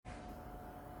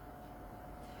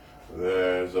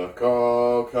There's a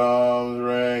call comes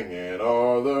ringing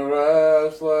o'er the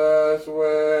restless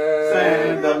wind.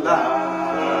 Send the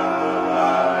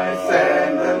light,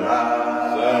 send the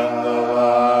light, send the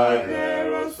light.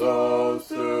 There are souls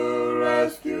to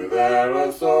rescue, there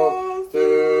are souls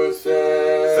to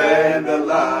save. Send the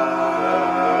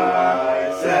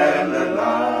light, send the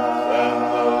light,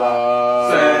 send the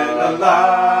light, send the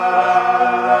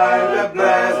light. The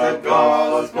blessed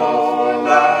gospel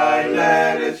light,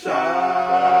 let it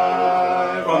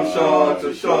shine from shore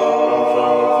to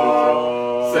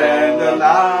shore. Send the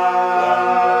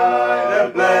light, the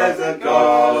blessed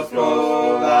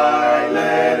gospel light,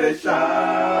 let it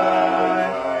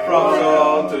shine from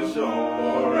shore to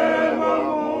shore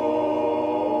forevermore.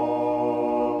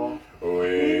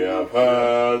 We have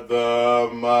heard the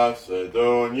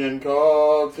Macedonian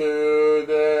call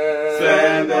today.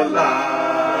 Send the light,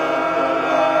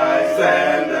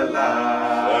 send the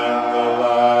light, Send the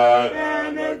light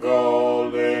and the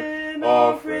golden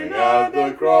offering at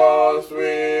the cross we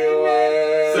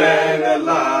lay. send the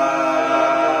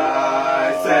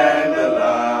light, send the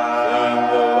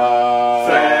light,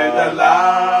 send the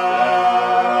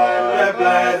light, the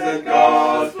blessed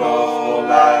gospel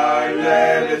light,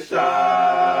 let it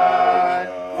shine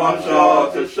from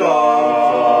shore to shore.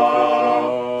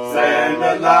 Send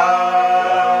the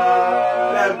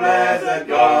light, the blessed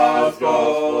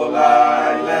gospel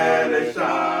light, let it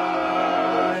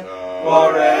shine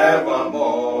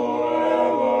forevermore.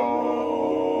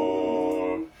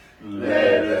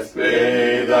 Let us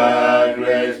pray that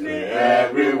grace may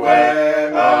everywhere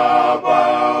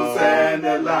abound. Send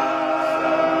the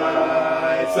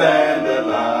light, send the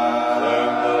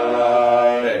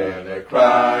light, and the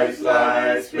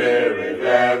Christ-like spirit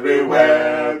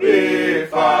everywhere be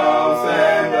found.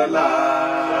 Send the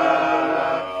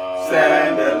light,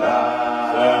 send the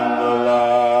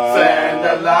light, send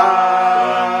the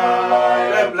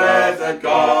light, the blessed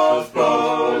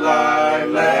gospel light,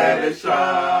 let it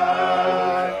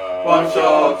shine from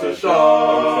shore to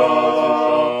shore.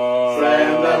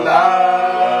 Send the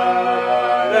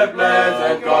light, the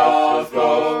blessed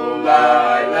gospel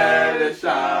light, let it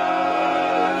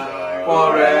shine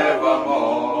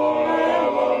forevermore.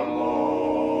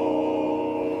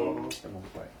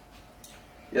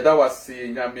 Yada wasi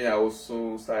nyame a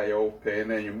osu sa ye ope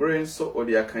na enwumre nso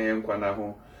odi akan ye nkwa na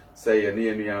ho say ye ne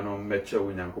enuano meche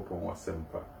onyankopon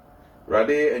wasempa.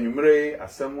 Rade enwumre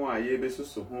asemu a ye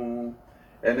besusu ho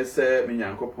ene se me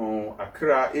nyankopon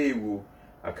akra ewu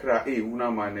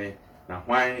na mane na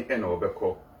hwan ene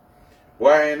obekọ.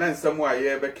 Why na nsemu a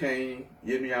ye bekan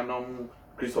ye nuanom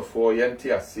Christopher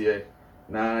yente ase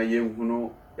na ye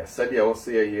hunu yasade a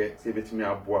wose ye se betimi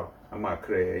aboa ama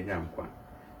akra ye nyankwa.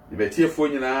 Ibetiefo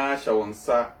nyina hya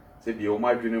wonsa se de o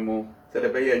madwene mu se de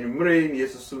be ye nwumre ni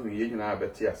yesusu ye nyina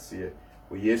beti ase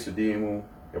o Yesu din mu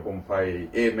yebompai.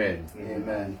 Amen.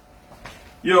 Amen.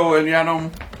 Yo enuanom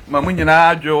mamu nyina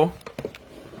adwo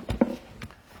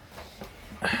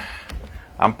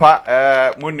ampa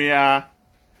munua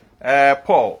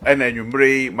Paul ena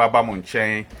nwumre maba mu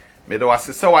nchen me de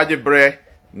wasese waje bre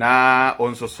na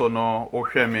onsoso no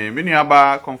ohwe me menua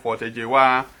ba comfort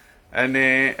ejewa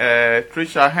ene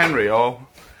Trisha Henry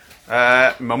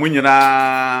mamu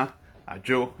nyina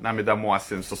adwo na me da mo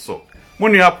ase nsoso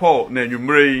munua Paul na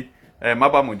nwumre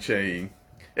maba mu nchen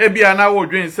ebia na wo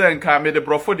dwen se nka me de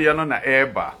brofo de no na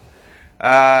eba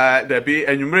there be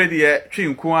enumere de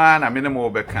twinku na me ne mo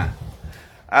beka.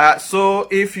 So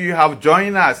if you have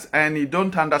joined us and you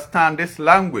don't understand this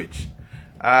language,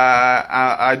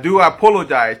 I do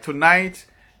apologize. Tonight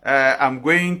I'm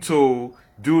going to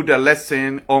do the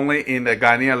lesson only in the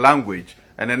Ghanaian language,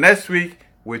 and the next week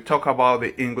we talk about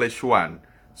the English one.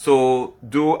 So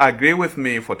do agree with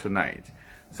me for tonight.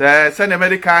 Send the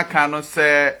medical canon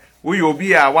say we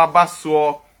obi a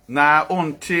wabaso na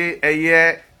onte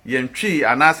eye yentwi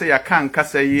anase yakan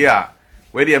kasa yi a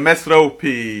we de mesra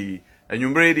opi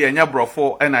enwumre de anya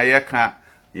brofo na yeka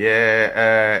ye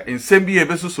nsem bi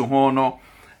ebesusu ho no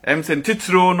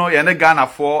sentitiro no ye ne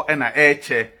Ghanafo na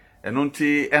eche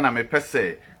enunti na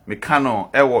mepese mekano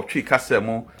ewo twi kasa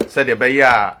mu se de be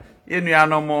ya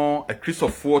yenuanom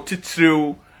Christopher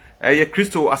titiro ye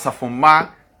Kristo asafoma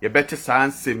ye bete sa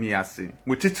nsemi ase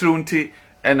mutitiro nti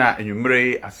ena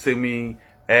enwumre asemi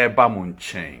eba mu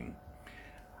nchen.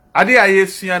 Ade a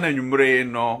yesua na enwumre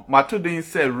no matodin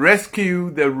say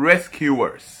rescue the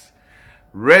rescuers.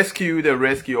 Rescue the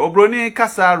rescue. Obroni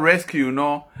kasa rescue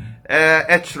no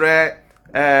etre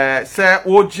say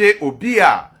oje obi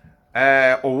a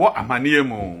owo amanie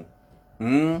mu.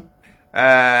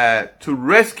 To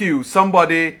rescue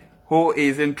somebody who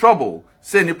is in trouble.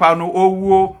 se nipa no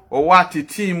owuo owa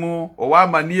atiti mu owa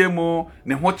amanie mu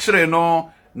ne ho kyere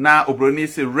no na obroni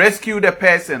se rescue the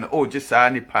person o gisa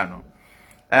nipa no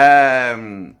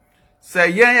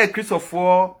se yen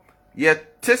Christopher ye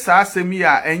tesa asemi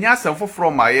a enya asem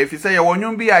foforo ma ye fi se ye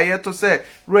wonwum bi a ye to se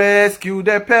rescue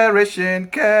the perishing,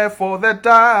 care for the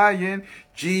dying.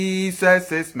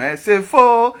 Jesus is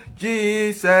merciful,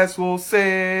 Jesus will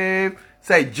save.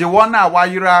 Say jiwona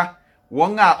wayira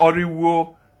wonga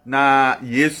oriwo na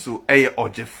Yesu eye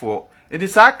ojefo. It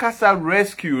is akasa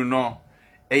rescue no.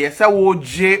 Eye se wo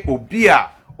je obi a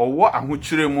owo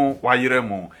ahokyere mu wayire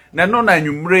mu. Na no na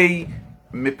nwumrei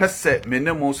me pese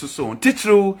menemo suso.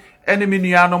 Titru enemy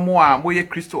nuano mo a moye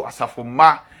Kristo asafo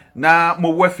ma na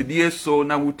mo wafidie so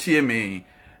na wutie me.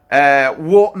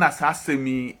 Wo na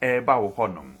sasemi ba wo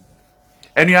honom.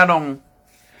 Enuanom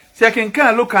se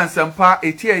kenkan Luka nsempa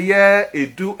etie ye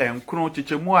edu enkro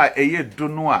chichemu a eye edu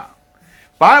no a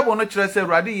Bible no kire se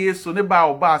Awurade Yesu ne ba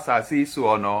oba asase so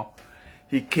ono.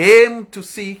 He came to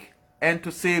seek and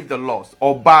to save the lost.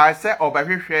 Oba se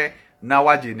obahwehwe na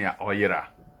wagenia oyera.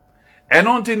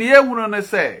 Eno ntini ye hunu ne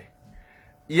se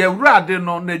ye Awurade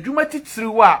no na dwuma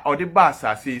titiriwa a ode ba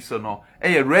asase so no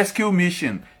rescue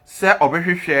mission se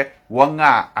obehwehwe won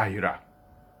a ayira.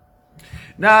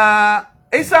 Na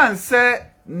esan se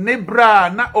nebra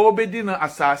na obedi no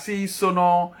asase so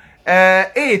no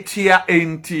etia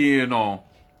enti no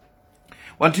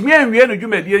wantimi anwie no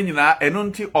dwumadie nyina eno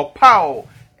nti opao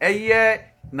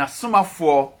na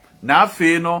somafo na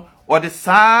afi no ode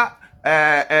saa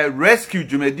rescue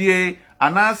dwumadie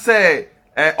anase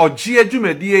ogie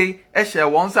dwumadie ehye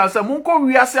won sa monko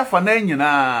wiase afa na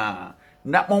nyina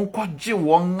na monko gye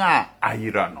won a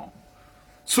ayira no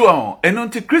so eno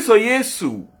nti Kristo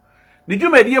Yesu ni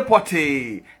dwumadie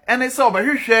pote ene se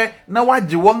obehwehwe na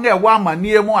wagye won a wa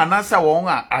amanie mu anasa won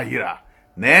a ayira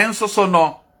na enso so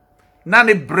no na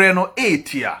ne bre no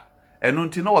etia eno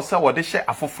nti no wosa wode hye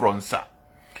afoforo nsa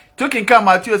tokin ka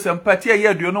Matthew sempatia ye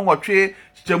aduonu nwotwe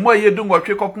chemu ye du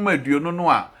nwotwe kopoma aduonu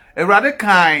no a Awurade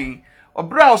kan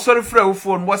obra osori fra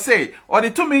ufo no se ode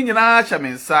tumi nyina hye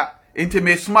mensa enti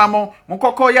mesumamo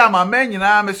mukoko ya mama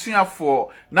nyina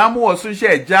mesuafo na mo wo so hye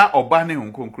agya oba ne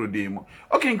nkonkrodi mu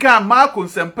okinka Marko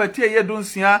sempatia ye du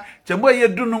nsia chemu ye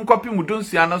du no nkopi mu du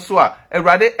nsia no so a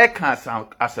Awurade eka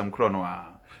asem kro no a.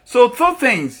 So two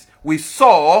things we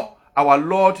saw our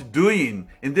Lord doing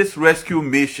in this rescue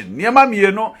mission. Niema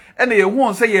mieno ene ye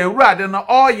hu se ye Awurade no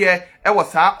oye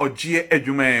was saa ogie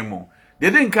adwuma mu.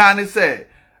 They didn't can say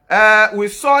we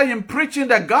saw him preaching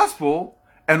the gospel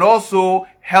and also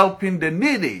helping the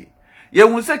needy. Ye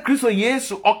hu se Kristo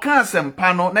Yesu oka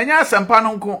asempa no na nya asempa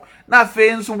no nko na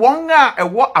fe nso won a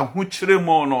ewo ahokyere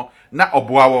mu no na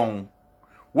oboa won.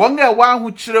 Wonga wa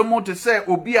hu kire mu te se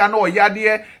obi a na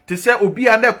oyade te se obi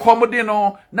a na komode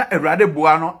no na Awurade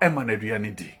boa no ema na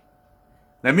aduane di.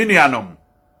 Na minuanom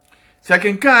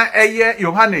sekenkan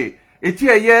Yohane eti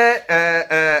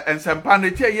ensempa no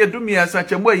eti dumia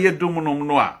sanchemu dumnum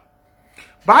no a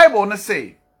Bible no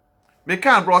say me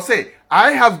kan bro say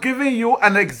I have given you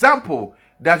an example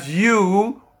that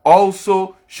you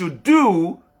also should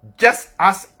do just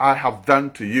as I have done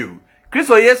to you.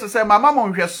 Kristo Yesu say mama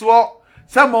mo hweso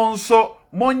Samonso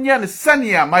monye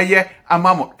sania maye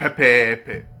amamo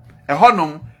pepepe.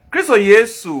 Ehonom Kristo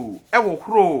Yesu ewo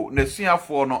hro na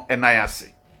suafo no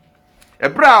enayase.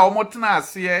 Ebra omotena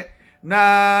ase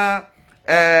na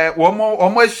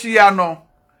omo ahia no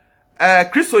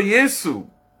Kristo Yesu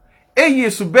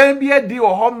Yesu ben bia di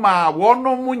oho ma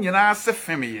wono mu nyina ase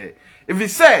femeye. If he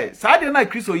say saade na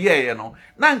Kristo ye no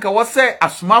na nka wo se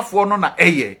asomafo no na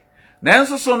eye.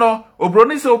 Nanso so no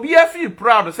obroni se obi afi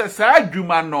proud se saa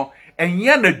adwuma no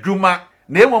enye na adwuma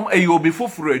na emom eye obi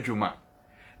foforo adwuma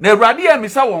na Awurade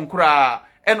amisa won kura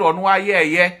ene ono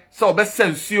ayeye se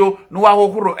obesansuo no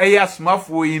wahohoro eye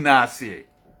asomafo yi na ase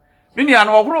binia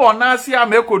no wohoro ona ase a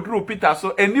mekoduru Peter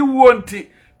so eni wuo nti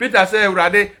Peter se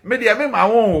Awurade me de me ma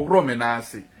won hohoro me na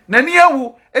ase na ni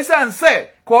ewu esanse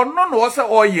ko no no se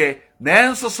oye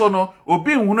nanso so no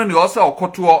obi nhunu ne ose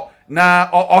okoto na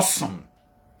osom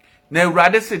na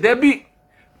Awurade se dabi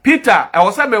Peter e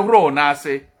wo se me horo na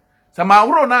ase sama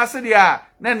horo na ase dia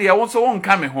na ne wo so won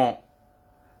ka me ho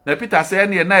na Peter se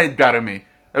ne na adware me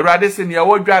Awurade se ne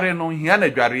wo dware no hia na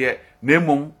dware na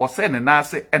emom wo se ne na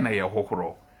ase e na ye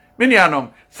hohoro minianom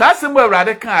sa se mo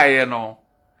Awurade ka ye no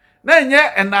na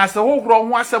nye na ase hohoro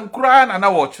ho asem kura na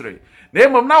wo kire na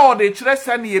emom na wo de kire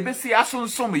sa ne ye besi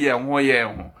asonsom ye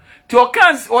ho ti o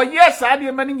kan o yes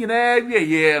ade mani nyina wie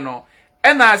ye no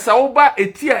ena sa oba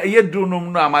etia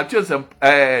eyedunum no Matthew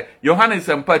Yohane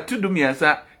sempa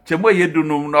tudumiansa chemo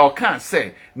eyedunum no kan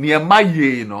se niema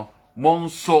ye no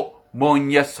monso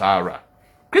monye sara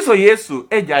Kristo Yesu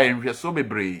eja yenhwe so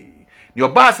bebre ni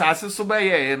oba asase so be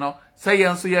ye no se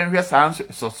yenso yenhwe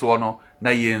so no na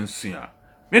yensua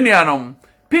menuanom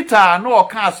Peter no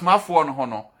oka asmafo no ho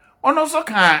no ono so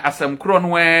kan asem kro no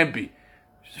bi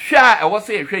hwa e wo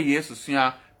se yehwe Yesu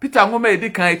sua Peter ngoma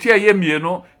edikan etia ye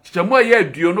mienu chichamo ye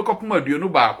aduonu kopoma aduonu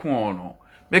ba ko no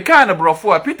me kan na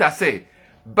brofo a Peter say,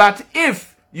 but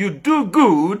if you do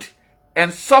good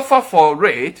and suffer for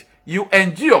it, you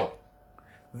endure.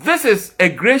 This is a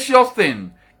gracious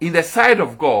thing in the sight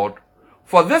of God,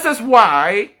 for this is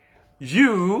why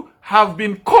you have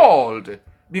been called,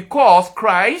 because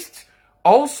Christ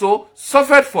also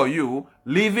suffered for you,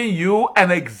 leaving you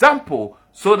an example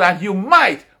so that you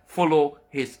might follow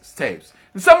his steps.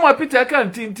 Someone Peter can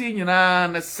tintin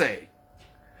na say,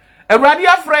 Eradi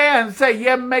afre and say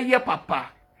ye me ye papa,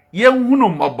 ye hunu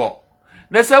mobo.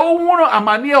 Na se wo hunu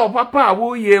amane o papa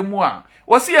wo ye mu a,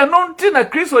 wo se ye no nti na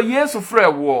Kristo Yesu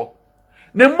frɛ wo.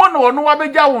 Ne mo no no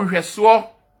wabegya wo hweso.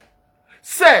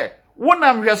 Se wo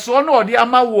na hweso no ode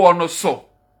ama wo no so.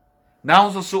 Na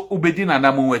nso so obedi na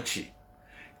nam wachi.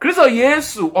 Kristo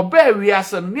Yesu oba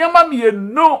wiase niam me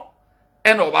no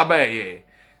ena obaba ye.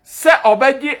 Se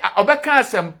obeka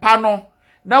asempa no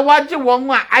na wagye won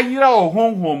a ayira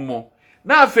ohonhom mo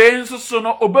na afei nso so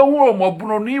no obehu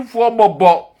omobunu no ifo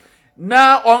mobo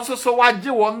na onso so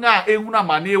wagye won a ehunu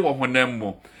amane wo honam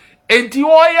mo enti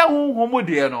oye honhom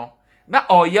de no na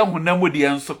oye honam de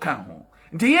nso ka ho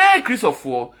enti ye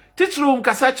Kristofo titrum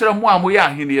kasa kire mo amoye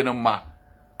ahene no ma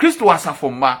Kristo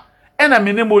asafo ma ena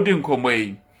mene modi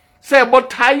nkomai se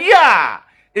botaya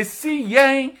esi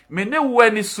yen mene wo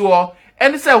ani so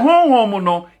eni se honhom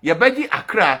no ye bagi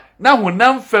akra na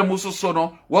honam fam so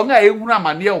no won a ehunu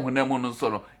amane honam no so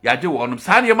no yaje wonum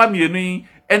sa ne ma mienu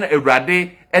ena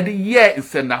Ewurade ede ye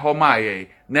nsena ho ma ye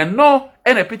na no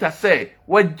ena Peter say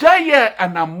wajaye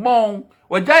anamon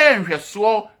wajaye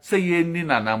nhweso se ye ni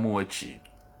nanamo achi.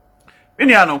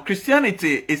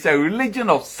 Christianity is a religion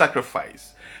of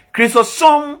sacrifice.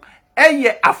 Christosom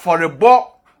eye aforebo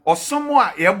or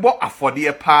someone yebo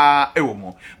afodie pa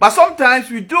ewomo. But sometimes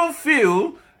we don't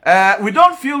feel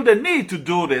the need to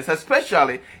do this,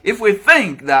 especially if we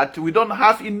think that we don't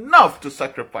have enough to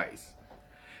sacrifice.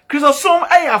 Christosom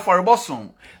eye aforebo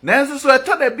som. Nanso so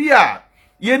etode bia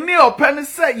ye ni open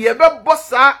say ye be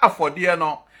bossa afodie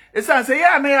no. Esan say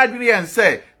ya na adwene yen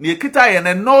say na ekita ye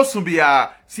na no so bia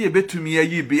si ebetumi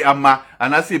ayi bi ama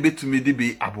anase ebetumi di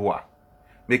bi aboa.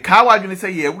 Me ka wadwene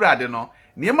say ye Ewurade no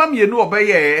niema mienu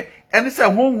obeye ene se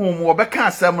honhom obeka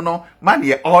asem no ma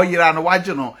ne oyira no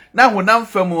wage no na honam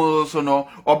fam so no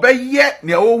obeye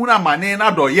ne ohunu amane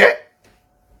na doye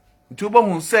ntubo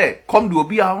hu se kom de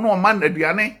obi a no man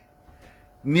aduane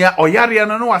ne oyare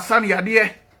no no wasan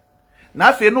yade na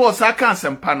afi no osaka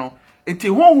asempa no enti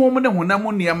honhom ne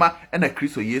honam niema na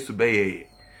Kristo Yesu beye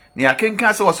ne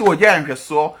akenka se wo se wogya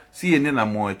nhweso si eni na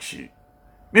mo achi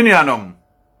minuanom.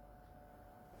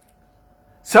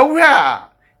 So where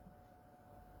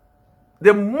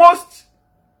the most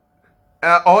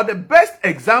or the best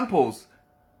examples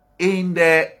in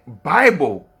the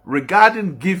Bible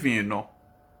regarding giving,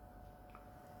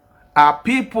 are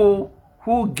people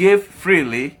who gave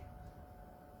freely.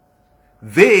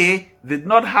 They did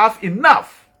not have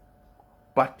enough,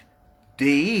 but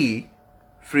they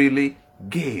freely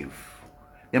gave.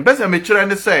 The best I'm trying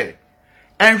to say,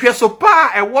 and we so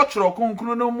pa a watch or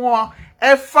conclude no more.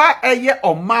 Efa eye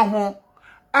oma ho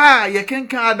ye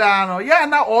kenka da no ye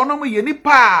na onom ye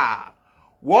nipa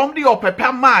wom de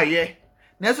opepa maaye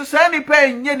na so sa nipa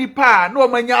nye nipa na o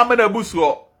manya amana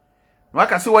busuo no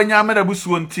aka se wanya amana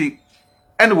busuo nti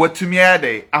ene watumi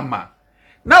ade ama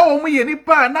na wom ye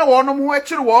nipa na wonom ho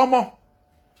akire womo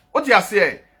o ti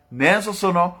ase na so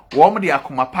so no wom de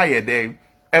akoma pa ye den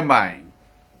eman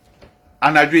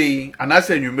anadwe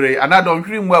anase nwumre anadon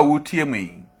hwiri mu a wotie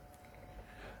mu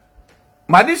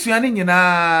Madisuani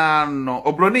nyina no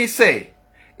Obroni say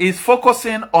is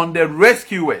focusing on the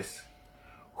rescuers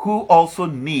who also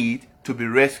need to be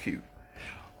rescued.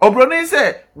 Obroni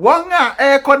say wanga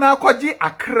ekona kwaji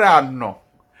akra no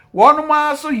wonu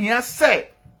ma so hia say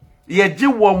ye gi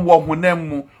won wo honam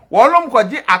mu wolom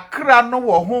kwaji akra no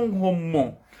wo honhom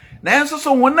mu na enso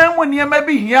so honam mu niema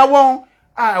bi hia won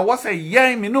a wo say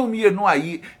yen me no mi enu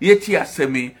ayi ye ti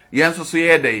asemi yenso so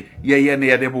ye dey ye ne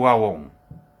ye de boa won.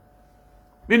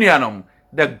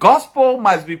 The gospel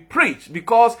must be preached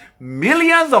because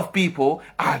millions of people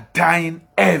are dying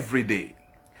every day.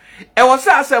 E was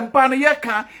a sempano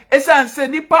yeka, esan se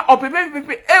nipa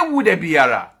opepe ewu de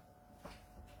biara.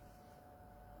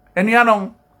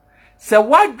 Se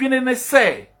wadwene ne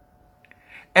se,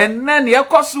 enne ne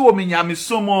ekoso wo minyame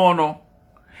somo no,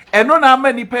 eno na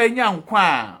ama nipa enya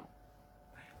nkwa.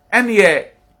 Ene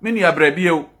me nua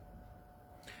brabio.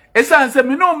 Esan se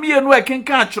me no mienu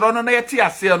ekenka atworo no na yete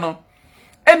ase no.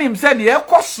 Enim se ne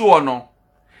ekoso no.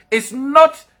 It's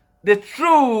not the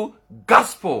true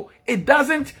gospel. It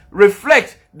doesn't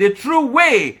reflect the true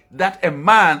way that a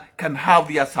man can have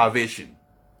their salvation.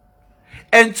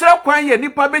 And kwan ye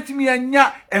nipa betimi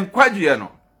anya enkwagye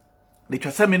no. The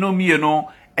twaseme no mie no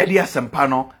edi asempa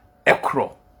no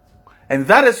ekro. And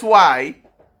that is why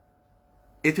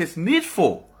it is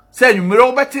needful say you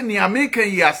mero beti ni American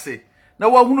yase na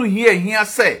wahunu here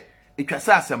say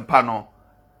itwasa asempa no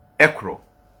ekro.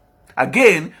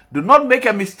 Again, do not make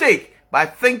a mistake by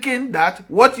thinking that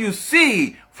what you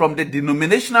see from the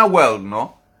denominational world,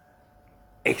 no,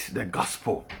 it's the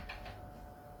gospel.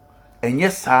 And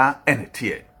yes, sir, and it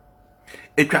here.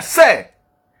 It can say,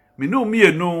 me no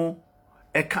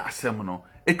eka asem no.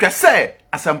 It can say,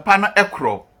 asempana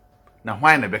ekro, na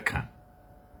why nebeka.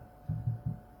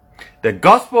 The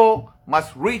gospel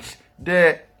must reach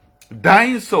the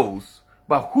dying souls,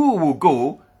 but who will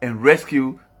go and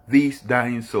rescue these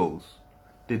dying souls?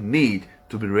 They need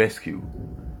to be rescued.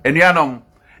 And yanom,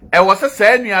 e was a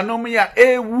say yanom ya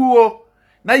ewuo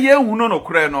na ye hunu no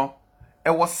kure no. E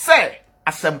was say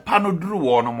asempa no duru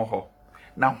wo no mo ho.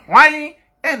 Na hwan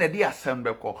ene di asem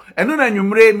beko. Eno na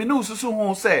nwumre mi no susu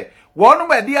ho say wo no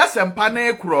di asempa na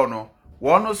ekuro no.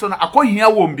 Wo no so na akohia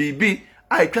wo mbibi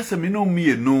a etwase mi no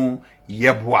mienu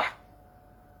yeboa.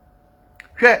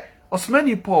 Hwe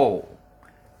Osmani Paul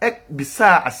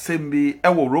bisa asembi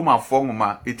ewo Roman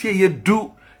formuma etie ye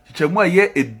du chichemu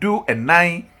ye edu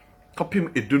enan kopim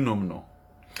edunum no.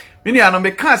 Mini ano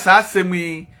me kan sa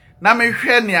asemi na me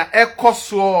hwe nea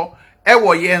ekoso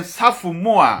ewo ye nsafo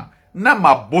mu a na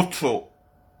maboto.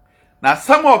 Na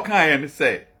samo kan ye ne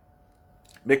say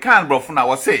me kan brofo na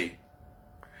wo say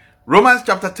Romans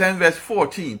chapter 10 verse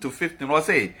 14 to 15 was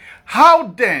say, how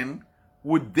then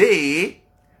would they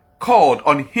called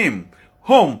on him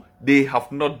whom they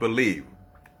have not believed?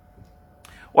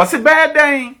 Was it bad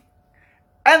day?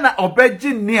 And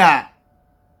obeji nia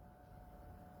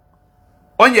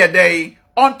on your day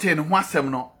until wasem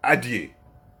no adie.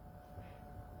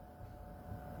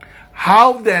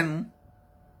 How then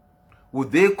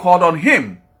would they call on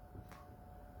him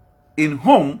in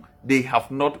whom they have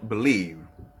not believed?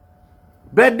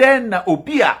 But then na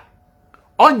obia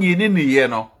onye ni ye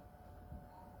no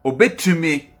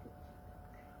obetumi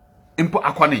impo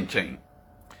akwane nchen.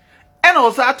 And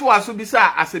also atu aso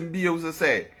bisa asembi o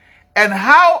say, and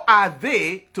how are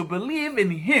they to believe in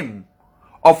him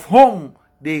of whom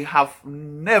they have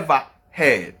never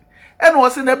heard? And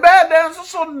was in the bed then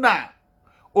so na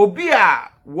obia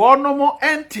wonomo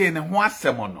ente ne ho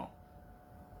asemo no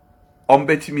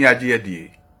ombetimi agye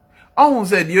adie. Ohun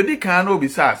say the odi kan na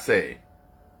obisa say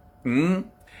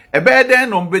ebe den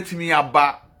no betimi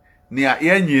aba ne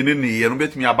yanyi ne ye no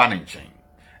betimi aba ne nchen.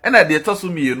 Ena de toso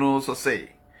mienu so say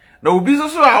na obi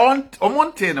so a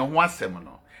omonte ne ho asem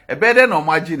no ebe den no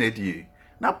magye na die.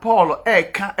 Na Paul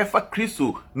ka efa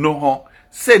Kristo no ho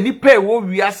se nipa wo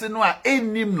wiase no a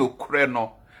enim no kure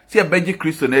no se ebegye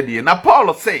Kristo na die. Na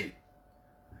Paul say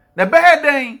na be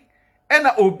den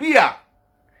ena obi a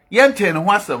yente ne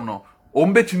ho asem no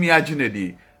ombetumi agye na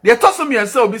die. De toso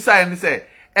miensa obi say ne say,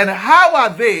 and how are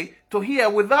they to hear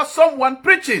without someone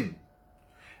preaching?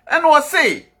 And was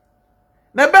say,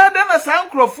 na beda na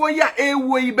sankrofo ya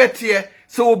ewo ibetie,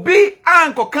 so obi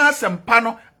anko kansempa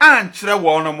no ankyere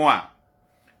wo no mo a.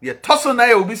 Ye toso na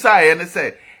obi say and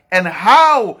say, and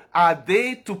how are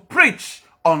they to preach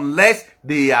unless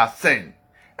they are sent?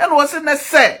 And was it na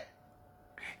say,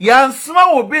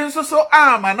 yansma obi nso so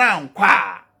ama na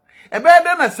nkwa.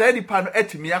 Ebeda na say di pa no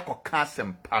etimi akoka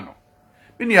sempa no.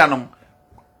 Binuanom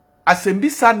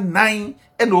asembisa 9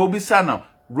 and obisa no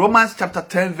Romans chapter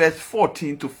 10 verse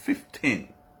 14 to 15.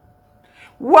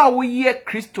 Wa wo ye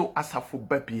Kristo asafo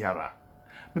babiara.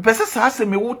 Me pese sa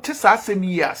asemi wo te sa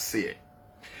asemi yase.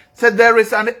 Said there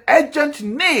is an urgent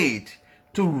need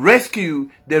to rescue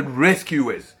the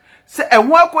rescuers. Say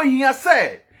ehwo akohia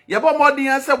say yebo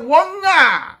modin say won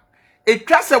a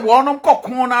etwa se wonom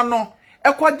kokon na no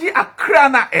ekwaji akra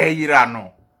na eyira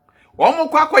no. Wo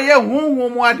kwa akoye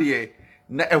hunhum ade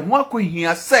na ehwo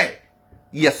akohia say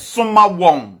yesoma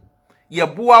won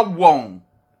yeboa won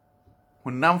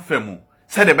hunam femu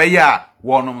said the beya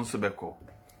wonom so beko.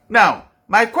 Now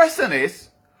my question is,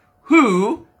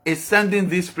 who is sending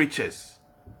these preachers?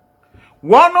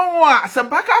 Wono a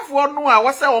sempakafo no a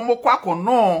wose omokwa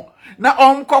kono na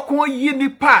omkokon yi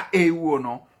nipa ewo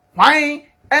no hwan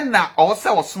na ose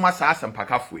osoma sa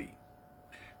sempakafo yi?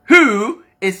 Who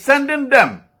is sending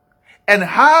them, and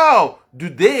how do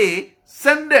they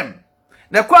send them?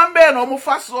 Na kwambe no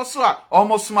omofa so a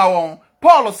omosoma won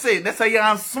Paul say na say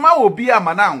yan sma obi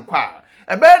amana nkwa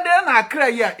ebe de na akra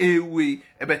ya ewe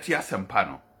ebeti asempa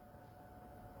no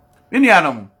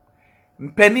Minianom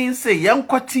mpanin say yan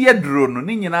kwate aduro no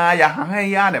ni nyina ya hahan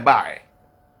ya ne bae.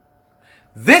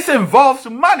 This involves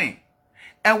money,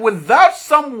 and without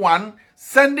someone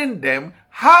sending them,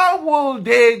 how will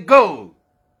they go?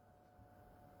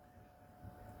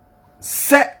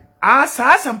 Se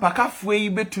asa asempa fue yi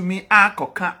betumi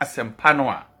akoka asempa no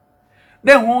a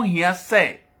then won here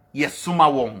say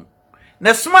yesuma won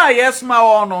na suma yesuma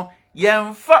won no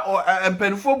yemfa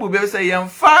empanfo bu be say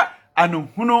yemfa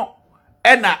anuhunu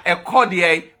ena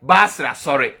ekode basra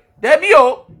sorry da bi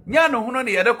o nya anuhunu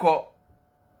ne yedeko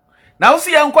na wo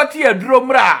se yenkwate aduro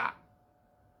mra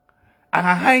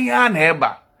ahahan ya na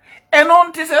eba eno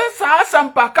nti se sa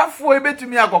asempa kafo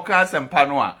betumi akoka asempa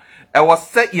no a e wo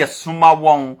se yesuma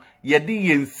won yedi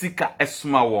yensika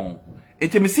esuma won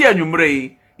etemisi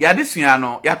anwumre yade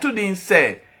suano yato din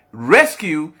say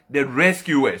rescue the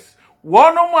rescuers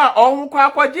wono mu a ohun kwa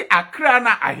akwaji akra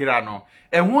na ahira no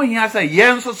ehun hia say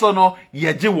yenso so no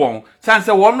yeje won san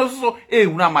say wono so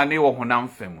ehunu amane wo honam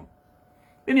fam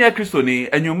ini ya Kristo ni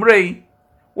anwumre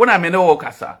wona me ne wo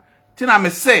kasa tina me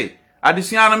say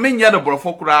adesuano menye de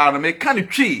borofo kura no me ka ne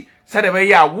twi say de be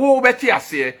ya wo beti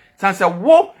ase san say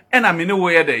wo ena me ne wo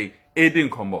ye dey edin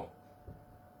kombo.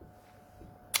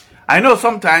 I know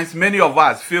sometimes many of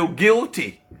us feel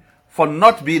guilty for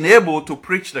not being able to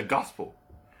preach the gospel.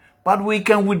 But we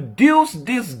can reduce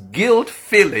this guilt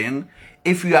feeling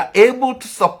if we are able to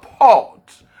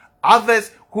support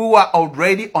others who are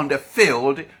already on the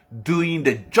field doing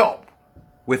the job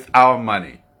with our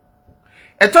money.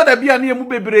 Eto da bia na emu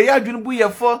bebre ya adwunu bu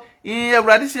yefo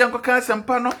Ewrade se yankoka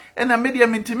asempa no na media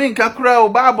mintimi nka kura o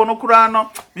baabo no kura no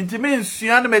mintimi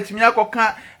nsua na metimi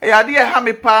akoka yade e ha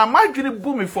me pa madwene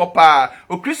bu me fo pa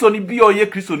o Kristo ni bi o ye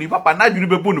Kristo ni papa na adwene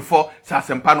bebu no fo sa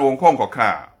asempa no wonko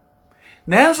nkoka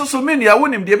na enso so menu ya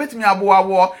wonim de betimi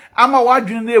aboawo ama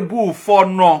wadwene na ebu fo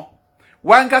no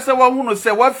wanka se wo hunu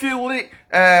se wa feel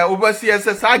obasi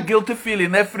ese sa guilty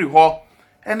feeling every ho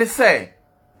and they say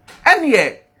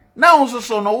anye na onso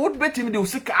so no would betimi de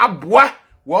usika aboa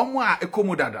womu a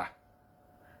ekomu dada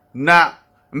na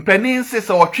mpanin se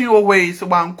se wotwe owei se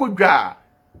bankodwa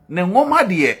ne ngoma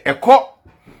de ekọ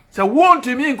se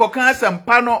wontumi nkoka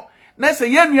asempa no na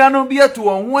se yenuano bi atu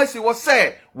won ho asi wo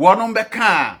se wono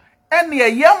beka ene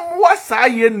yemwa sa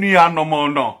yenuano mo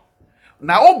no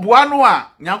na oboa no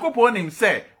a Nyankopon nim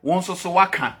se won soso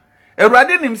waka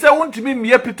Ewrade nim se wontumi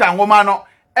mie Peter ngoma no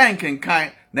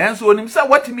enkenkan na enso onim se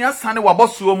watimi asane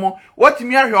wabosuo mu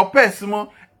watimi ahwe opes mu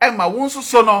Emma wonso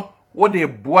so no wo de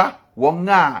boa won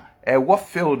a wo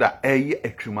fielder eye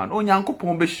atwuma no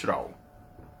Onyankopon be hyiraw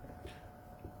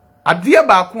ade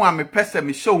ba ko a me pese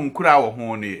me hye nkura wo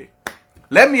ho ne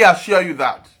let me assure you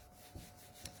that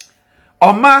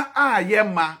oma a ye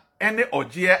ma ene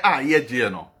oje a ye je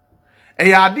no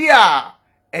ade a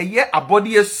eye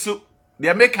abode esu the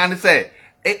American say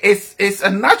it's a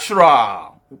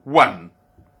natural one,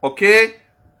 okay?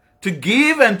 To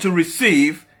give and to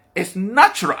receive is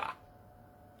natural.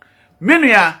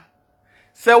 Minia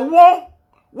se wo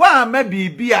wa ma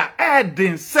bibia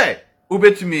edin se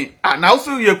ubetumi na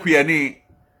so yekuani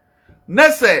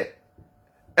na se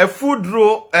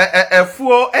efudro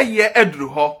efuo eye edru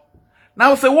ho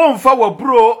na se wo mfa wo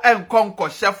bro enkonko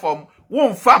hyefom wo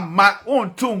mfa ma wo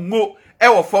ntungo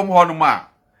ewo fom ho no ma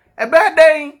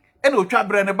ebeden ene otwa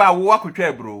bre ne ba wo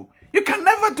akotwa bro. You can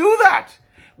never do that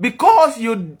because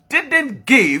you didn't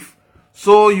give,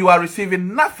 so you are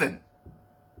receiving nothing.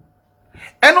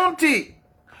 Enunti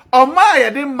oma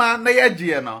yede ma na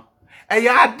yeje no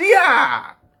eya ade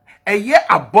a eye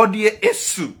abode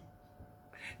esu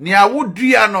ni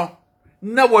awodua no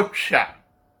na wotwa.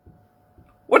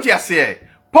 What you say?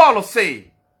 Paul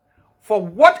say, for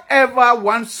whatever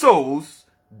one sows,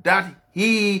 that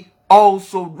he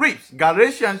also reaps.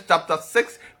 Galatians chapter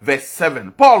 6 verse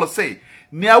 7. Paul say,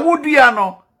 ni awodua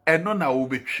no eno na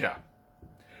wobetwa.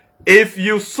 If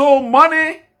you sow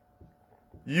money,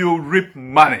 you reap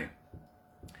money.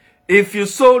 If you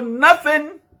sow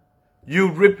nothing, you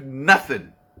reap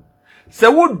nothing. Se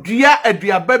wodua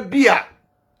aduaba bia,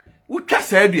 wotwa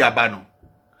sa aduaba no.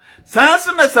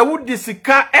 Sanso na se wodi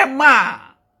sika ema,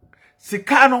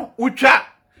 sika no wotwa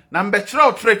na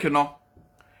mbekira trick no.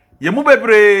 Yemu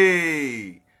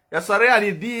bebre. Ya sare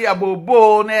ali di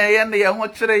abobo na ye ne ye ho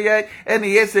kire ye ene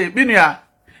ye se binua.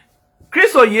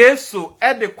 Kristo Yesu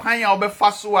ede kwan a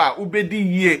obefa so a ubedi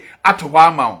yie ato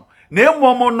ama wo. Na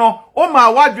emom no o ma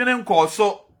wadwene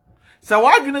nkoso. Se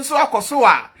wadwene so akoso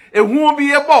a ehu bi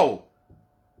ye bo.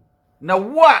 Na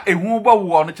wo a ehu bo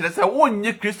wo no kire se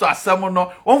wonnye Kristo asem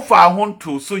no omfa ho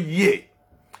nto so yie.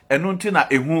 enunti na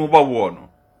ehu ba wo no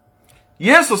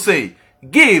yesu say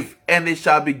give and it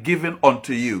shall be given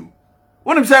unto you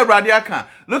wonim say awurade aka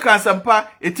look at sampa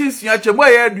etinsia chemo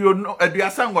ya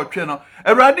aduasa ngotwe no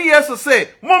awurade yesu say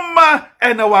momma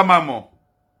ene wa mamo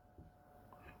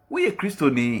we kristo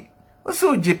ni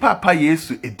oso je papa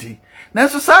yesu edi na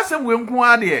so sasem we nko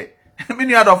ade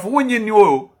mini adofo wonyi ni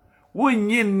o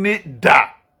wonyi ni da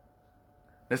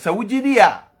na sa wugidi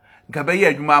a gabe ye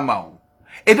adwuma ma o.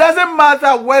 It doesn't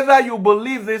matter whether you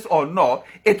believe this or not,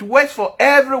 it works for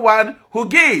everyone who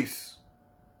gives.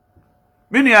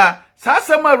 Minia,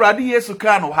 sasema radi yesu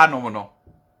kano hano no.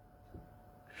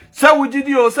 Sa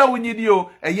wujidio, sa wunyidio,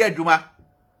 eye juma.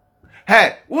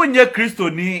 He, unye Kristo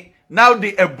ni, now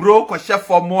the ebro kwa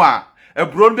shefo moa,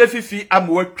 ebro nbe fifi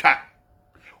amweka.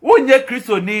 Unye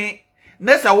Kristo ni,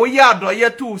 nesa wo ya do ye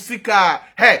tu sika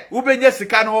he ubenye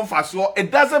sika no mfaso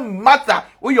it doesn't matter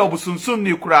wo yo busunsun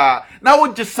ni kura na wo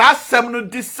je sasem no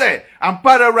di se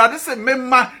ampara rade se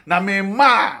memma na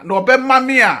memma na obemma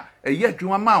me a eye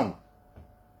adwuma ma wo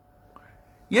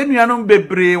ye nuanom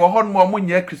bebre wo hon mo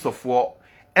nya kristofo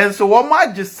enso wo ma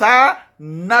je sa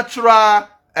natural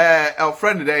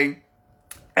friend den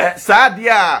sa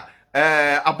dia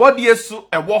abodi yesu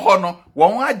ewo ho no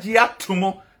wo agye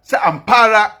atomo se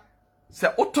ampara se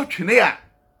ototwene a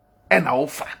ena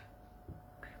wofa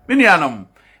minianam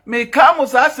me ka mo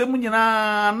sa asem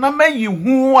nyina na mayi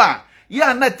hu a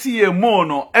ya na tie mo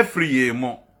no afriye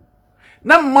mo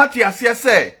na mmati ase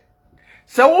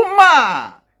se wo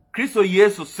ma Kristo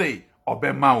Yesu say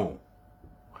obema wo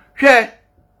hwe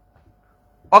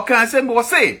o kan se mo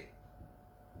say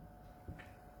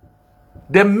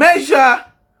the measure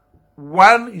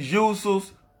one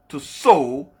uses to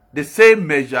sow the same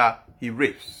measure he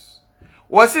reaps.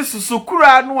 Wasi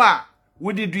susukura no a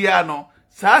wudi dua no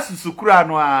saa susukura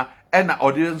no a ena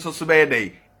odi nso so be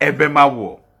dey ebema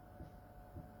wo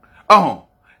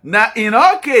na in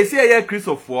all case here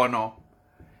Christopher no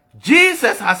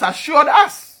Jesus has assured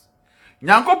us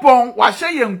Nyankopon wa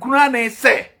hye yenkura ne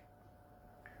se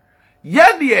ye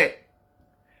de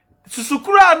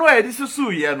susukura no e di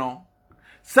susu ye no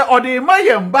se odi ma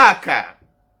yembaka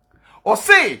o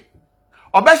se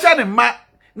obehye ne ma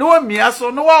no wa mia so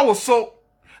no wa wo so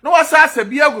no wasa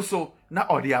asabia guso na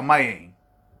odi amayen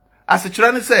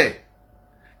asechira ne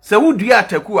se wudua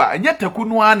ataku a enye taku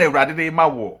no a na Awurade de ma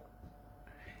wo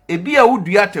ebi a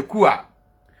wudua ataku a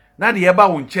na de eba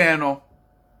wo nchen no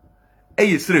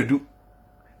sredu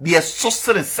de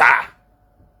sosere sa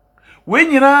we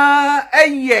nyina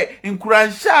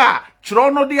nkuransha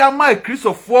kiro no de ama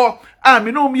kristofo a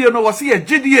me no mie no wose ye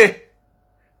gidie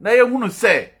na ye hunu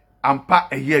se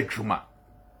ampa adwuma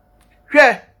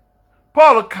hwe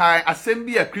Paul kai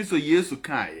assembi a Kristo Yesu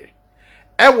kai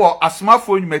ewo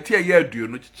asomafo nyumati aye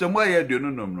aduonu chichemu aye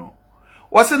aduonu nom no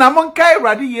wose na mon kai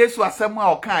Awurade Yesu asemu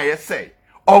a o kai se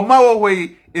o ma wo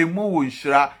hoi emu wo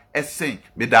nhira esen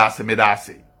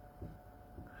medase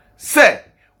se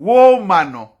wo ma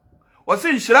no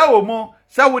wose nhira wo mu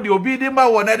se wo de obi di ma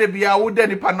wo na de bia wo da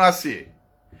nipa no ase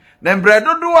na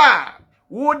mbredodo a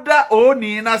wo da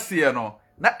oni na se no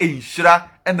na enhira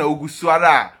na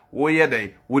ogusuara wo ye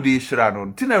dey wo di hira no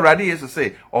ntina Awurade Yesu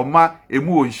say oma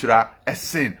emu wo nhira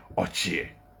esen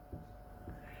ochie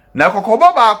na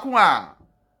kokoba ba ku a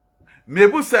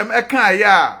mebusem eka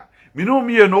ya minum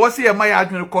ye no wose ye ma ya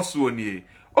adwene koso oni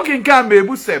okinka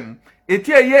mebusem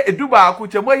etie ye eduba aku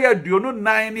chemo ye aduonu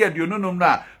 9 ne aduonu num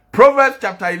na Proverbs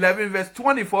chapter 11 verse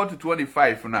 24 to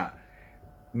 25 na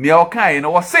ne okan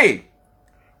no wose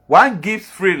one gives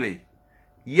freely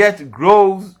yet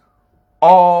grows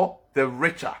all the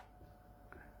richer.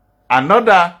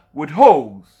 Another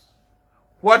withholds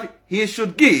what he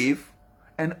should give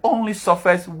and only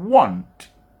suffers want.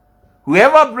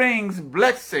 Whoever brings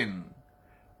blessing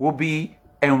will be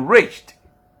enriched,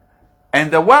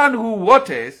 and the one who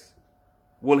waters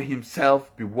will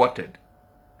himself be watered.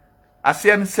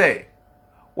 Asian say,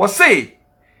 say,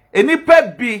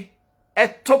 enipa bi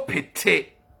etopete,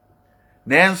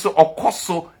 nenso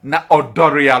okoso na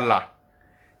odoriala.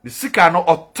 The sika no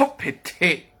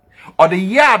otopete or the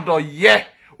yard or ye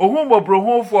ohumbo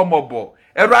brohon for mobo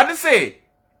Awurade say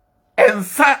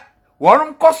ensa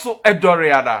worum koso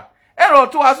edoriada ero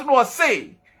to aso no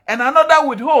say and another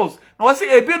withholds no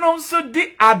say ebinom so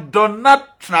di adona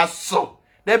traso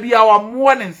there be our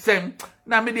morning nsem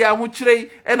na me dia ahukyerei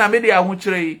e na me dia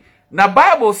ahukyerei na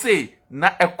Bible say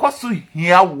na ekoso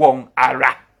hia won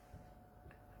ara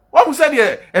what say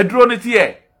the edro ne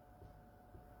tie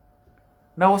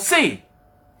na say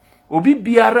obi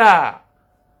biara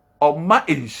oma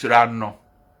enhyira no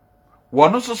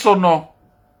wono soso no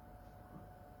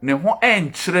ne ho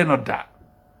enkyere no da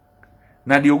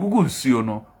na de ogugu nsuo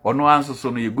no ono anso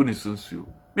so no yegu ne sunsuo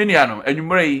menianom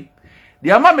anwumre yi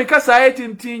de ama me kasa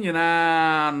ayetintin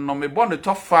nyina no me bo ne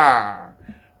tofa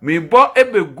me bo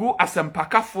ebegu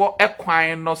asempakafo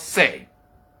ekwan no se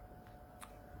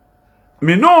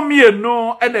me no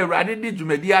mienu e na Awurade di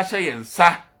dwumadi ahye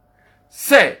yensa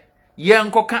se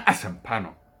yenkoka asempa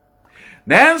no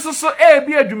nanso so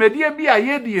ebi adwumadi bi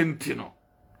ayedi entino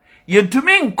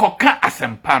yentumi nkoka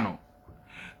asempa no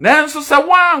nanso se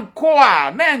wanko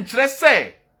a na enkyere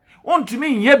se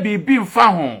ontumi nye bibi mfa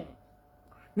ho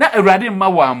na Awurade mma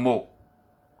wammo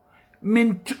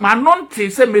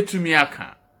manonte se metumi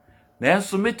aka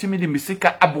nanso metumi de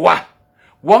misika aboa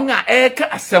won a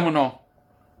eka asem no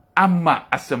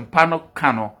amma asempa no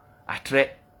kano atre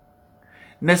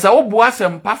nesa obo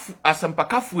asempa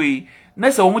kafui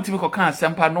nesa wo mutimi koka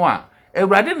asempa no a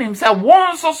Awurade nim se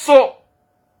won so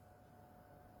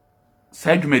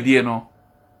sa dwumadie no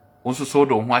won so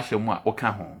do ho ahyemu a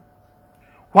oka ho.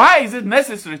 Why is it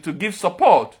necessary to give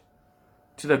support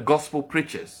to the gospel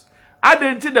preachers?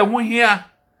 Adenti da ho hia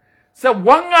se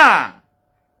won a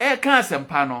eka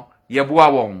asempa no yeboa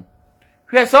won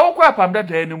hwe sa wo kwa apamda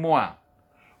da animu a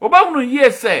obahunu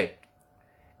yie se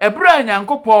ebra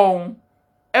nyankopon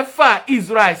efa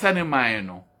Israel sane man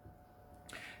no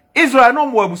Israel no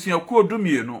mo abusia ku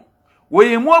odumienu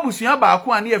woyemu abusia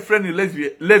baako ane efre ne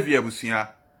Levi abusia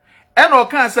ena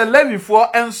oka se Levifo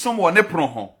ensom wo ne pro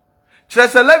ho kire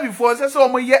se Levifo se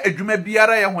omo ye adwuma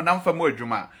biara ye honam fam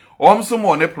adwuma omsom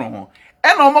wo ne pro ho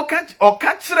ena omo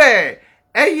ka kire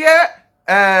eye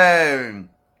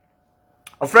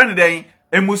ofrene den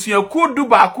emusia ku du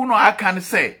baako no aka ne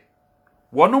se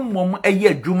wono mom eye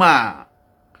adwuma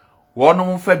wono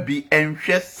mfa bi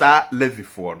enhwe sa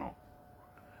Levifo no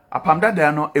apamda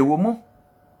da no ewomu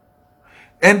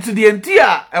enti de enti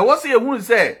a ewo se ehunu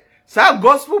se sa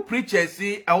gospel preachers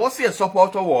si ewo se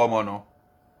support wo mo no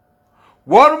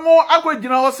wono mo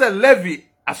akogina wo se Levi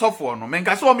asofo no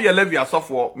menka se wo me ye Levi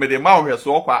asofo me de ma ohwe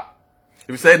so kwa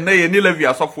if say na ye ni Levi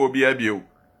asofo bi abio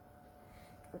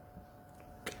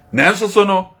nanso so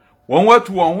no won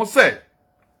watu won ho se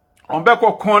on be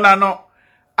kokona no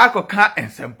akoka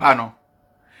ensempa no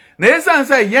na esan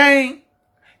se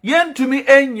yen tumi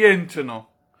enye ntu no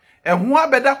ehu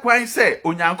abeda kwan se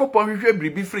onyankopon hwehwe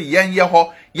bribi firi yen ye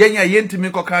ho yen ya yentumi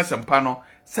koka ensempa no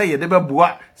se ye de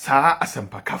beboa saa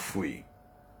asempa kafui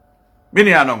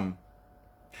minianom.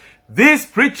 These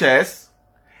preachers,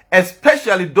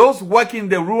 especially those working in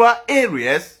the rural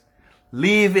areas,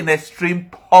 live in extreme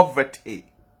poverty.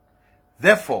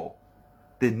 Therefore,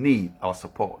 they need our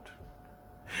support.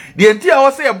 The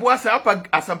entire say aboa sa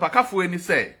asampakafo ni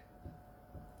say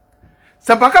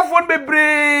sampakafo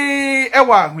bebre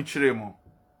ewa ahukire mu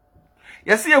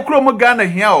yesi ekuro mu Ghana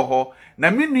hia ho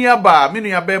na menua ba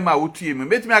ma wotie mu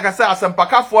betimi akasa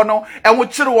asampakafo no enwo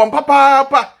kire won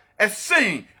papa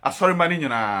esen asori mani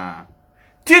nyina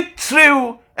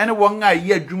titrew ene won a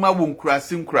ye adwuma won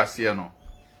nkurase no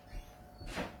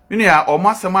menua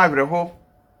omasem awre ho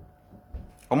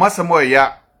omasem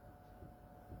oya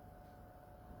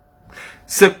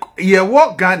se ye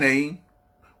wo Ghana yi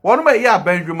wonu ma ye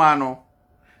abandwuma no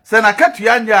se na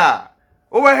katua nya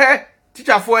owe he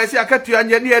teacher for ese akatua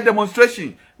nya ne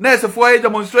demonstration nurse for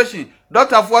demonstration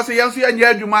doctor for se yanso ya nya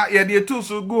adwuma ye de tools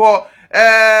gu ho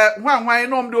hwan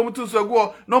no mde om tools gu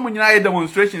ho no mu nyina ye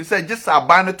demonstration se gisa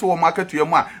aban to o makatua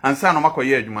mu a ansa no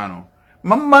makoye adwuma no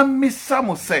mama misa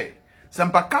mo se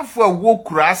sempakafo wo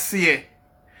kurase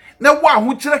na wo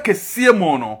ahokire kesie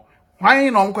mu no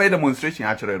hwan no mkoye demonstration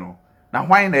a kire no na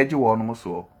hwan na eji wo no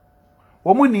so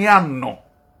wo mu ni anno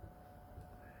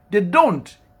they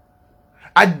don't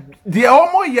they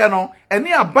omo ye no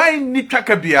eni aban ni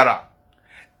twaka biara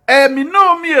mi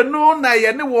no na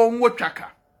ye ne wo nwo twaka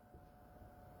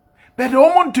but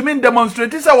omo ntumi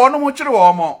demonstrate say wo no mo kire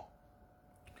wo mo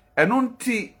eno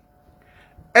nti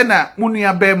ena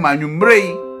munua be ma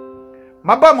nwumrei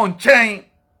maba mo nchen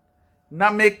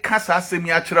na me kasa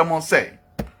asemi a kire mo say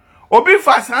obi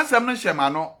fa sansem no hyema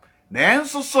no na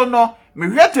enso so no me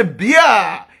hwete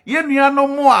bia ye nuano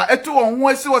mo a etu won ho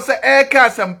asi wo se eka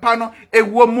asempa no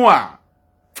ewo mu a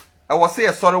wo se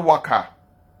ye sorry waka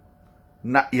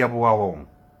na yeboa won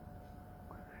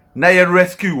na ye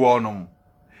rescue wonum.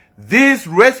 These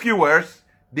rescuers,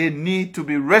 they need to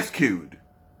be rescued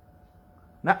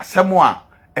na asemwa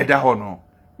eda ho no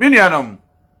menuanom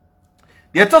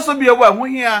de toso bia wo ho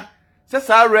hia se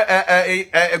sa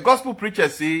gospel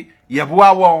preachers si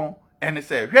yeboa won ene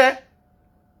se hwe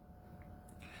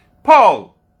Paul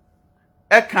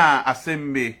eka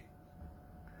asembe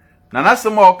na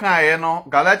nasemo oka ye no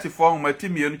Galatifo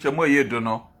matimienu chemo yedo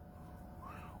no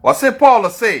wo se Paul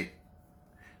se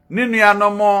ni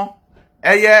nuanom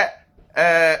eye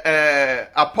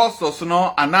apostles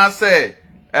no anase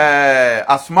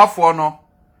asomafo no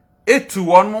etu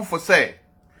won for say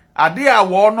ade a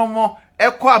won mo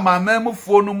ekọ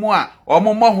amamamufuo no mu a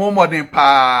omomo ho modern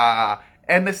pa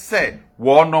ene say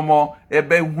won mo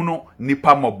ebe hunu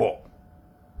nipa mobo.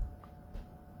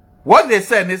 What they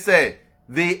say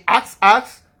they ask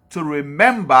us to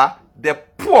remember the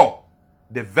poor,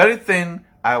 the very thing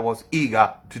I was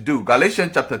eager to do.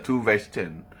 Galatians chapter 2 verse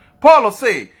 10. Paul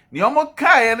say, ni omo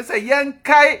kai and say yen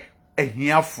kai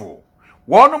ehiafo.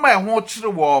 Wono ma ho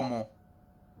kire wo mo.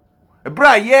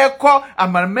 Ebra ye ko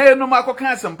amanme no ma ko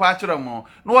kan sempa kire mo.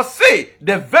 No say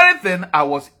the very thing I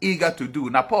was eager to do.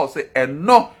 Na Paul say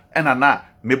eno enana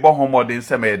me bo homodin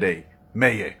se me dey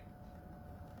meye.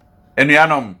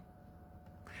 Enuanom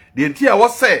the entire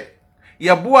was say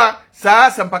yabua sa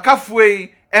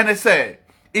sempakafwe and say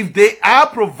if they are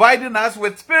providing us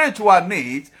with spiritual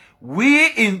needs,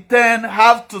 we in turn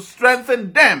have to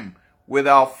strengthen them with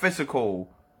our physical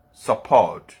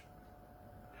support.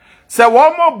 Se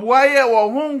womo buaye wo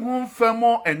hunhun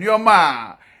femo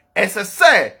enyoma ese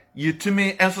se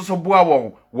yitumi enso so bua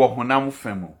wo honam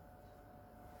femo.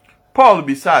 Paul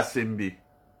bisa sembi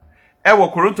ewo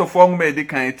Korintofo ngoma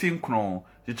edikan etinkron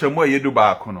chichemo yedu ba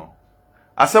akono.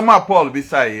 Asema Paul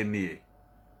bisa ye.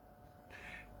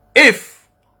 If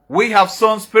we have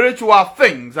some spiritual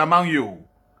things among you,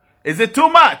 is it too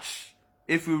much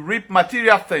if we reap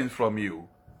material things from you?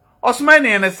 Osmani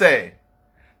ene say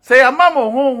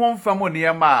amamo honhom famo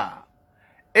niema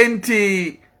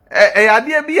enti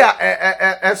ade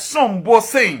bia sombo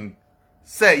sing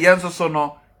say yenso so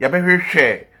no ya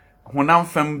behwehwe honam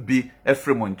fam bi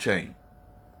efremo nchen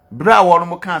bra won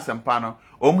mo kan sempa no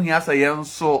omhia say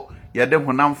yenso yede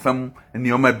honam fam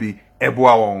nioma bi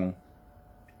eboa won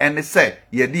ene say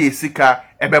yede esika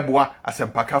ebeboa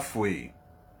asempakafoe.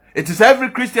 It is every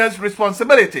Christian's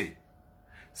responsibility.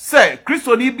 Say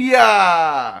Christo ni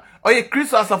bia oye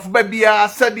Christo asafuba bia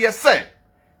said ye say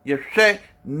ye hwe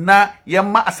na ye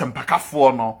ma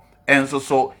asempakafo no enso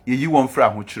so ye yi won fra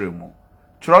ho kire mu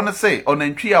kiro no say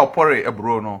onantwi a opore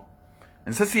ebro no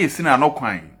ense se yesi na no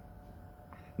kwan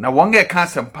na won ge ka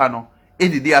asempa no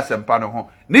edidi asempa no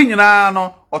ho ni nyina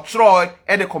no okiro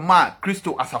e de koma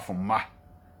Christo asafoma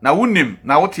na wunim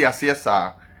na wote ase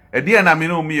sa edi na me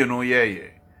no mi no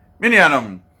ye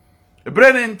minianum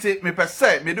ebrenenti me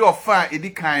pese me de ofa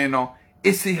edikan no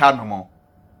esi hanomo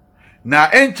na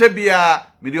enche bia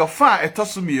me de ofa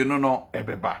etoso mienu no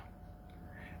ebeba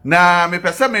na me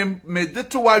pese me de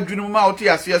to wadwunu ma oti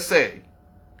ase se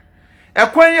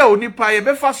ekwan ya onipa ye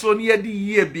befa so ne yedi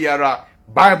yie biara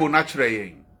Bible na kire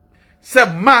yen se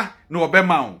ma na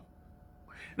obema wo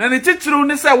na ne titiru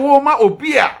ne se wo ma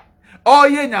obi a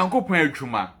oye nyankopon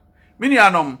adwuma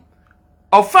minianom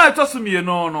ofa etoso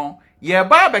mienu no ye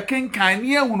ba be kenkan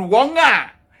ne ehunu won a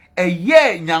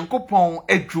eye nyankopon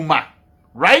adwuma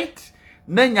right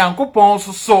na nyankopon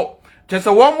so chese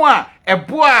won a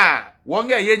ebo a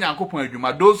won a eye nyankopon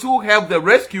adwuma those who help the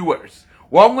rescuers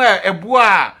won a ebo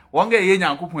a won a eye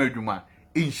nyankopon adwuma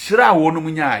inhira wonum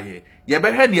nyaaye ye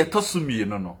be hwe ne etosumie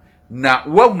no na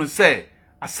wahunu se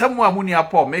asemu amuni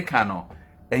apo meka no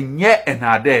enye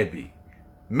enada bi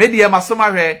media masoma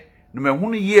hwe no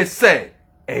mahunu ye se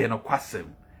eye no kwasem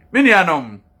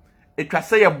minianom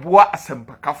etwase ye boa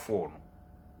asempakafo no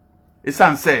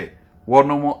esan se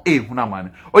wonomo ehunamane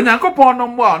onyankopon no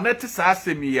mo a nete sa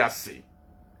asemi ase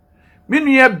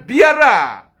minua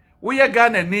biara wo ye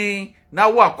Ghana ni na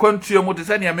wo akwantuo mu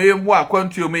te ne me mu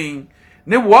akwantuo min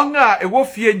ne won a ewo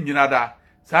fie nyinada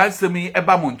sa asemi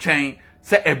eba mo nchen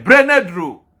se ebre na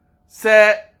duro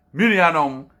se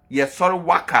minianom ye sori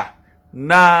waka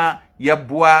na ye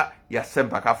boa ya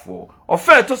sempakafo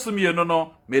ofa to sumie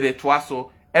no me de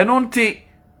toaso eno nti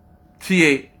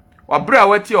tie wabra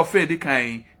wati ofa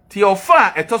edikan tie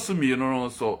ofa etosumie no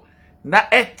so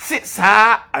na eti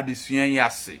saa adesuan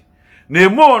yase na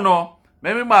emo no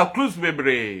meme ma cruise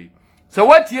bebre so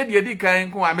wati e de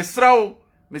edikan ko amesraw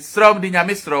de nya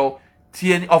mesraw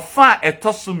tie ofa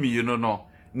etosumie no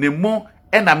na emo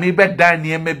ena me be dan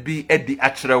ne ma bi edi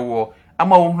akyerewo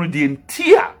ama wo hunu de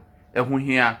ntia ehu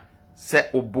hia se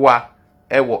oboa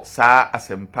ewo saa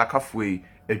asempakafo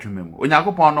adwumem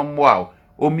onyankopon no mmoa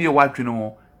omie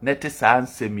wadwenu nete saa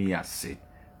nsemi ase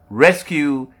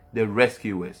rescue the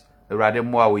rescuers erade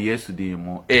mmoa wo Yesu din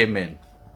mu amen.